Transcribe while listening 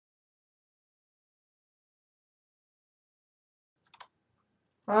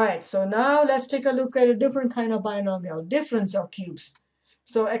All right, so now let's take a look at a different kind of binomial, difference of cubes.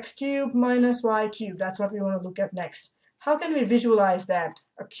 So x cubed minus y cubed, that's what we want to look at next. How can we visualize that?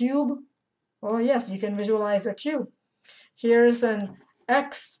 A cube? Oh yes, you can visualize a cube. Here's an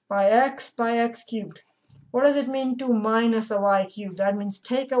x by x by x cubed. What does it mean to minus a y cubed? That means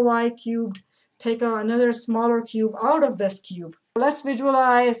take a y cubed, take another smaller cube out of this cube. Let's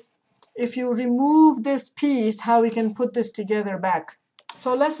visualize if you remove this piece, how we can put this together back.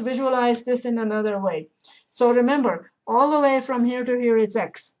 So let's visualize this in another way. So remember, all the way from here to here is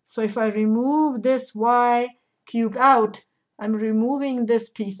x. So if I remove this y cubed out, I'm removing this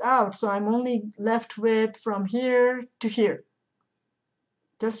piece out. So I'm only left with from here to here.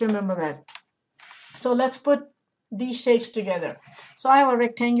 Just remember that. So let's put these shapes together. So I have a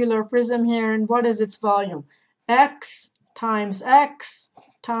rectangular prism here, and what is its volume? X times x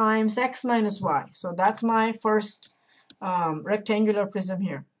times x minus y. So that's my first rectangular prism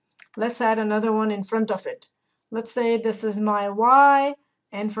here. Let's add another one in front of it. Let's say this is my y,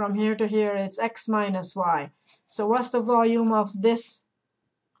 and from here to here it's x minus y. So what's the volume of this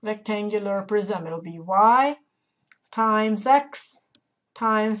rectangular prism? It'll be y times x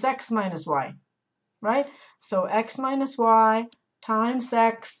minus y, right? So x minus y times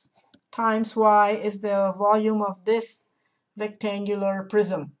x times y is the volume of this rectangular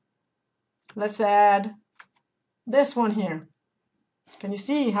prism. Let's add this one here. Can you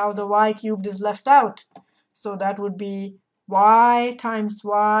see how the y cubed is left out? So that would be y times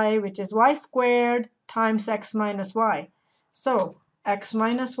y, which is y squared, times x minus y. So x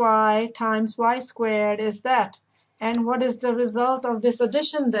minus y times y squared is that. And what is the result of this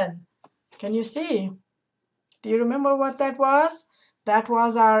addition then? Can you see? Do you remember what that was? That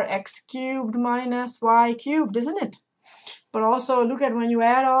was our x cubed minus y cubed, isn't it? But also look at when you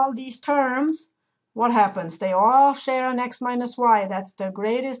add all these terms, what happens? They all share an x minus y. That's the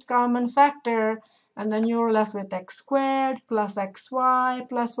greatest common factor. And then you're left with x squared plus xy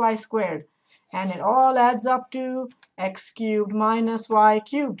plus y squared. And it all adds up to x cubed minus y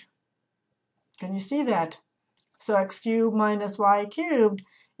cubed. Can you see that? So x cubed minus y cubed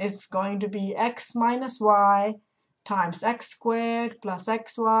is going to be x minus y times x squared plus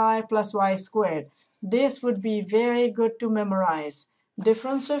xy plus y squared. This would be very good to memorize.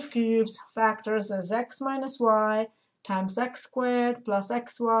 Difference of cubes factors as x minus y times x squared plus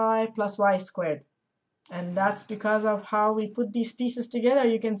xy plus y squared. And that's because of how we put these pieces together.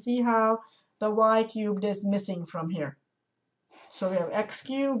 You can see how the y cubed is missing from here. So we have x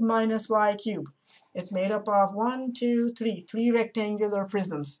cubed minus y cubed. It's made up of 1, 2, 3, three rectangular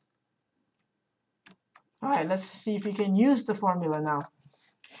prisms. All right, let's see if we can use the formula now.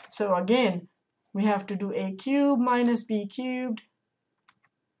 So again, we have to do a cubed minus b cubed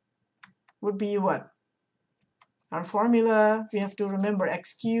would be what? Our formula, we have to remember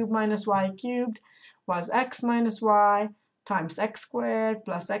x cubed minus y cubed was x minus y times x squared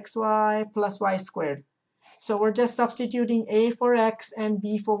plus xy plus y squared. So we're just substituting a for x and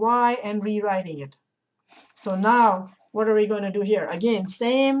b for y and rewriting it. So now, what are we going to do here? Again,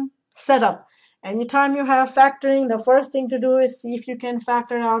 same setup. Anytime you have factoring, the first thing to do is see if you can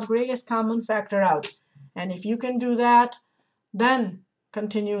factor out greatest common factor out. And if you can do that, then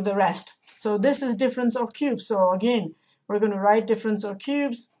continue the rest. So this is difference of cubes. So again, we're going to write difference of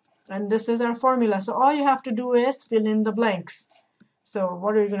cubes, and this is our formula. So all you have to do is fill in the blanks. So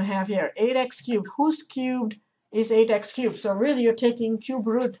what are we going to have here? 8x cubed. Whose cubed is 8x cubed? So really, you're taking cube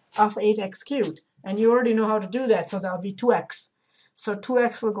root of 8x cubed. And you already know how to do that, so that'll be 2x. So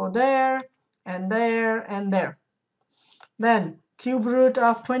 2x will go there, and there, and there. Then cube root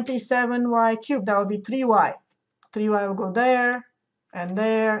of 27y cubed, that will be 3y. 3y will go there, and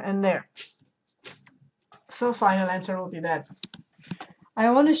there, and there. So final answer will be that. I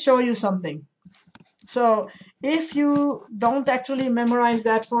want to show you something. So if you don't actually memorize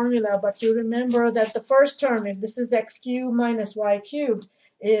that formula, but you remember that the first term, if this is x cubed minus y cubed,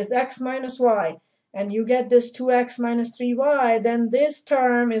 is x minus y, and you get this 2x minus 3y, then this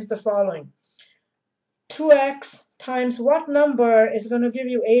term is the following. 2x times what number is going to give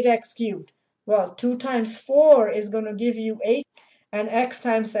you 8x cubed? Well, 2 times 4 is going to give you 8, and x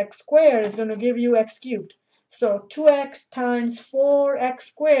times x squared is going to give you x cubed. So 2x times 4x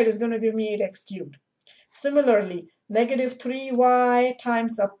squared is going to give me 8x cubed. Similarly, negative 3y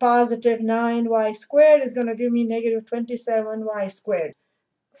times a positive 9y squared is going to give me negative 27y squared.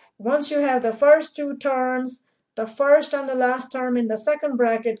 Once you have the first two terms, the first and the last term in the second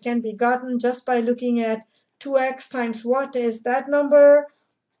bracket can be gotten just by looking at 2x times what is that number?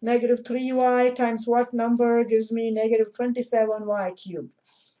 Negative 3y times what number gives me negative 27y cubed.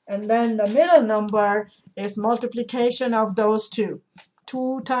 And then the middle number is multiplication of those two.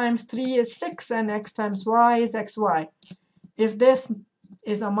 2 times 3 is 6, and x times y is xy. If this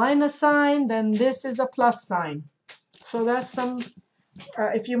is a minus sign, then this is a plus sign. So that's some,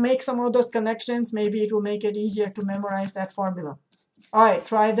 if you make some of those connections, maybe it will make it easier to memorize that formula. All right,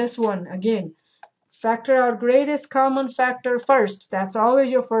 try this one again. Factor out greatest common factor first. That's always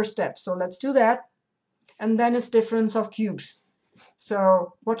your first step. So let's do that. And then it's difference of cubes.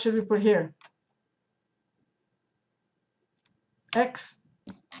 So what should we put here? X.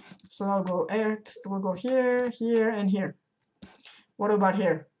 So I'll go X, we'll go here, here, and here. What about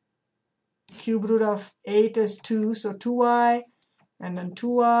here? Cube root of 8 is 2, so 2y, and then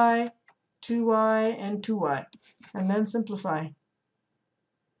 2y, 2y, and 2y. And then simplify.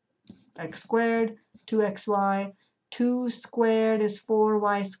 X squared, 2xy, 2 squared is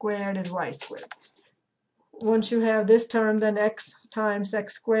 4y squared is y squared. Once you have this term, then x times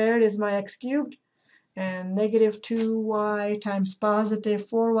x squared is my x cubed. And negative 2y times positive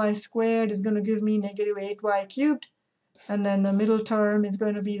 4y squared is going to give me negative 8y cubed. And then the middle term is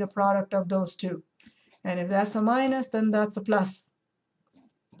going to be the product of those two. And if that's a minus, then that's a plus.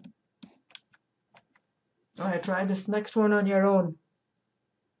 All right, try this next one on your own.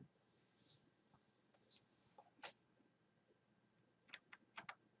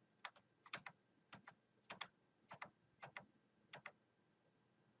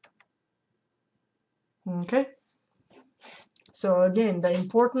 Okay. So again, the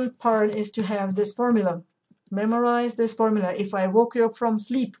important part is to have this formula. Memorize this formula. If I woke you up from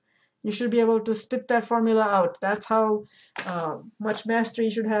sleep, you should be able to spit that formula out. That's how much mastery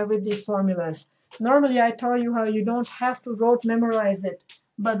you should have with these formulas. Normally, I tell you how you don't have to rote memorize it.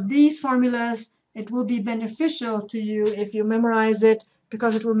 But these formulas, it will be beneficial to you if you memorize it,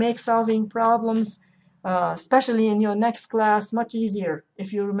 because it will make solving problems, especially in your next class, much easier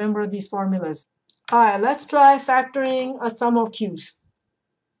if you remember these formulas. All right, let's try factoring a sum of cubes.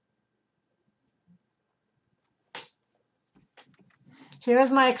 Here's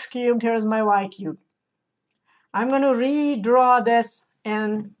my x cubed, here's my y cubed. I'm going to redraw this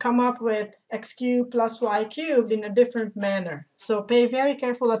and come up with x cubed plus y cubed in a different manner. So pay very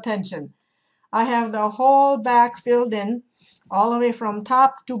careful attention. I have the whole back filled in all the way from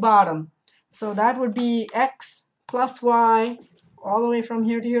top to bottom. So that would be x plus y, all the way from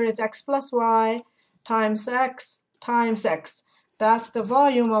here to here, it's x plus y times x times x. That's the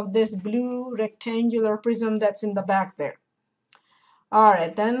volume of this blue rectangular prism that's in the back there. All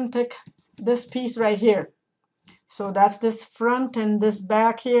right, then take this piece right here. So that's this front and this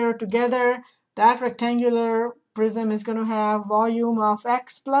back here together. That rectangular prism is going to have volume of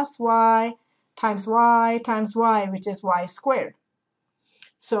x plus y times y, which is y squared.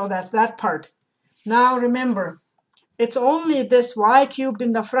 So that's that part. Now remember, it's only this y cubed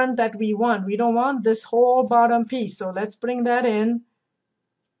in the front that we want. We don't want this whole bottom piece. So let's bring that in.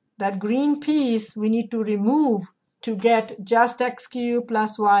 That green piece we need to remove to get just x cubed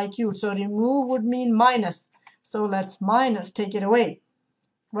plus y cubed. So remove would mean minus. So let's minus, take it away,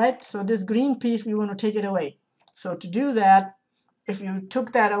 right? So this green piece, we want to take it away. So to do that, if you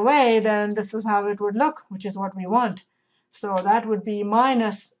took that away, then this is how it would look, which is what we want. So that would be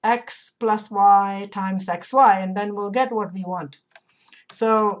minus x plus y times xy, and then we'll get what we want.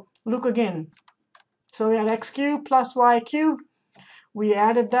 So look again. So we had x cubed plus y cubed. We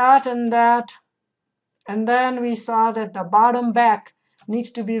added that, and then we saw that the bottom back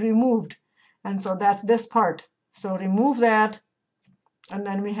needs to be removed. And so that's this part. So remove that, and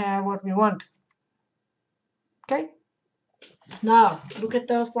then we have what we want. Okay? Now, look at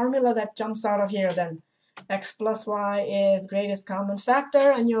the formula that jumps out of here then. X plus y is greatest common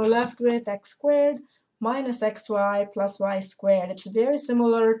factor, and you're left with x squared minus xy plus y squared. It's very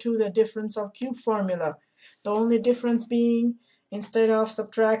similar to the difference of cube formula. The only difference being, instead of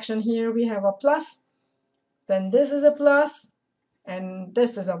subtraction here, we have a plus. Then this is a plus, and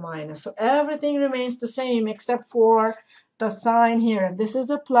this is a minus. So everything remains the same except for the sign here. If this is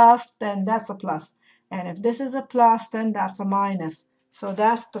a plus, then that's a plus. And if this is a plus, then that's a minus. So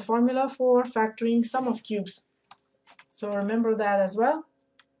that's the formula for factoring sum of cubes. So remember that as well.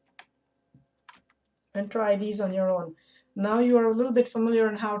 And try these on your own. Now you are a little bit familiar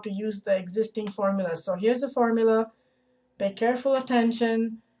on how to use the existing formulas. So here's the formula. Pay careful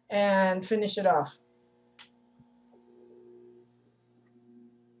attention and finish it off.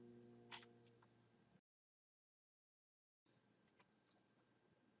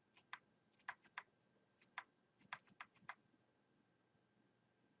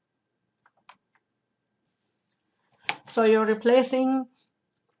 So you're replacing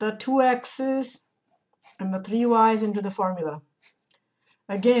the 2x's and the 3y's into the formula.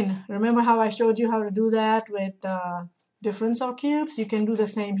 Again, remember how I showed you how to do that with difference of cubes. You can do the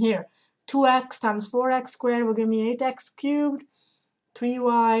same here. 2x times 4x squared will give me 8x cubed.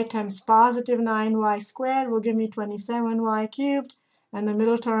 3y times positive 9y squared will give me 27y cubed. And the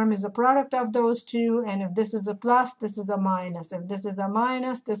middle term is the product of those two. And if this is a plus, this is a minus. If this is a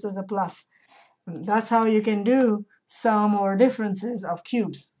minus, this is a plus. That's how you can do sum or differences of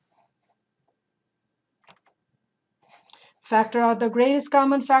cubes. Factor out the greatest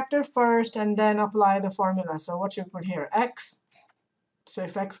common factor first and then apply the formula. So what should we put here? X. So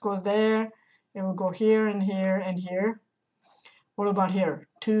if x goes there, it will go here and here and here. What about here?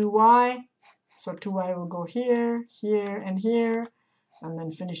 2y. So 2y will go here, here, and here, and then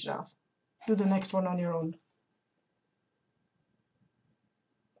finish it off. Do the next one on your own.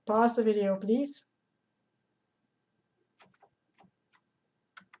 Pause the video, please.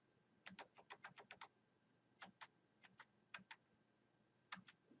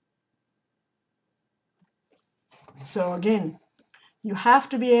 So again, you have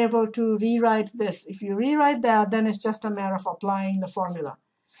to be able to rewrite this. If you rewrite that, then it's just a matter of applying the formula.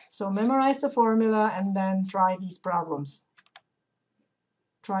 So memorize the formula and then try these problems.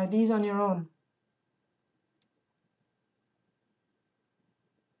 Try these on your own.